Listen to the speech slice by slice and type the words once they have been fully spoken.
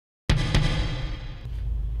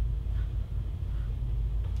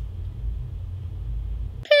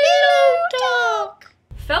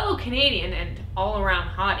Canadian and all-around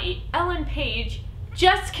hottie, Ellen Page,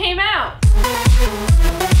 just came out.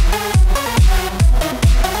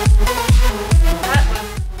 That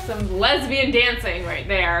was some lesbian dancing right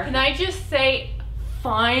there. Can I just say,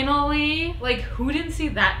 finally? Like, who didn't see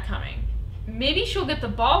that coming? Maybe she'll get the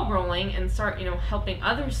ball rolling and start, you know, helping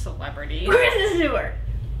other celebrities. Where's the sewer?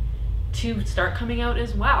 To start coming out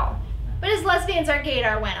as well. But as Lesbians Are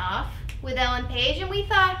Gaydar went off with Ellen Page, and we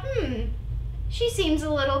thought, she seems a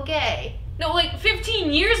little gay. No, like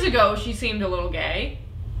 15 years ago she seemed a little gay.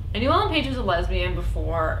 I knew Ellen Page was a lesbian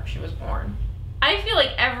before she was born. I feel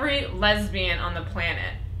like every lesbian on the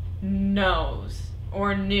planet knows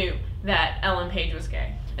or knew that Ellen Page was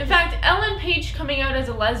gay. In fact, Ellen Page coming out as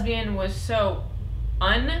a lesbian was so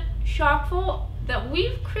unshockful that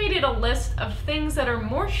we've created a list of things that are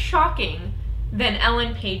more shocking than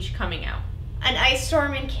Ellen Page coming out. An ice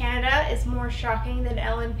storm in Canada is more shocking than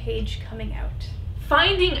Ellen Page coming out.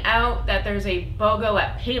 Finding out that there's a BOGO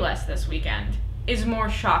at Payless this weekend is more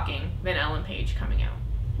shocking than Ellen Page coming out.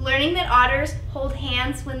 Learning that otters hold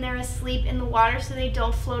hands when they're asleep in the water so they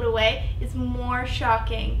don't float away is more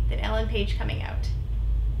shocking than Ellen Page coming out.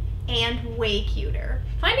 And way cuter.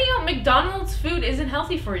 Finding out McDonald's food isn't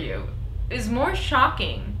healthy for you is more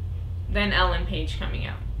shocking than Ellen Page coming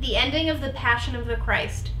out. The ending of The Passion of the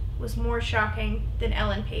Christ was more shocking than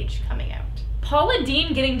Ellen Page coming out. Paula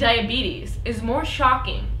Deen getting diabetes is more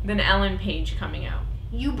shocking than Ellen Page coming out.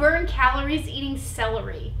 You burn calories eating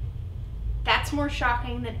celery. That's more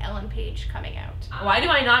shocking than Ellen Page coming out. Why do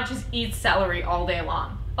I not just eat celery all day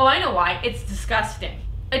long? Oh, I know why. It's disgusting.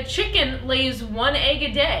 A chicken lays 1 egg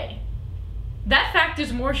a day. That fact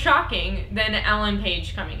is more shocking than Ellen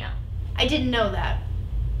Page coming out. I didn't know that.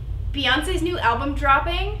 Beyonce's new album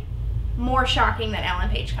dropping, more shocking than Ellen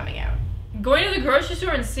Page coming out. Going to the grocery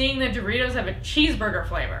store and seeing that Doritos have a cheeseburger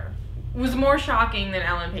flavor was more shocking than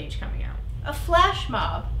Ellen Page coming out. A flash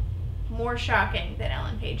mob, more shocking than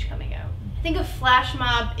Ellen Page coming out. I think a flash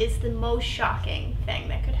mob is the most shocking thing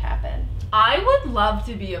that could happen. I would love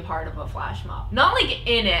to be a part of a flash mob. Not like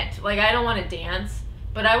in it, like I don't want to dance,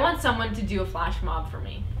 but I want someone to do a flash mob for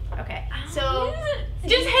me. Okay, so...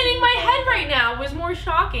 Just hitting my head right now was more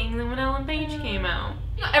shocking than when Ellen Page came out.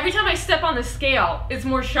 Every time I step on the scale, it's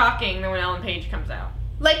more shocking than when Ellen Page comes out.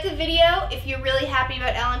 Like the video if you're really happy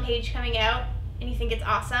about Ellen Page coming out and you think it's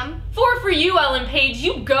awesome. 4 for you, Ellen Page.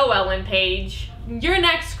 You go, Ellen Page. You're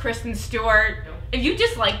next, Kristen Stewart. If you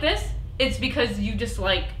dislike this, it's because you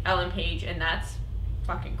dislike Ellen Page, and that's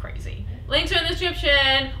fucking crazy. Links are in the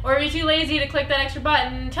description, or if you're too lazy to click that extra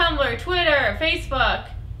button, Tumblr, Twitter, Facebook,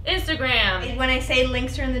 Instagram. When I say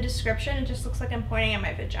links are in the description, it just looks like I'm pointing at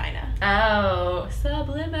my vagina. Oh,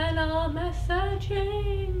 subliminal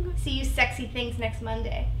messaging. See you sexy things next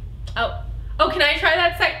Monday. Oh, can I try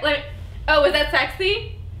that oh, is that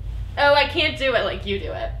sexy? Oh, I can't do it like you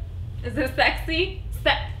do it. Is this sexy?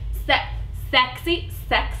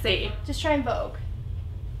 Sexy. Just try and Vogue.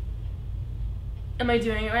 Am I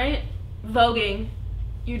doing it right? Voguing.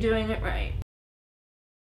 You're doing it right.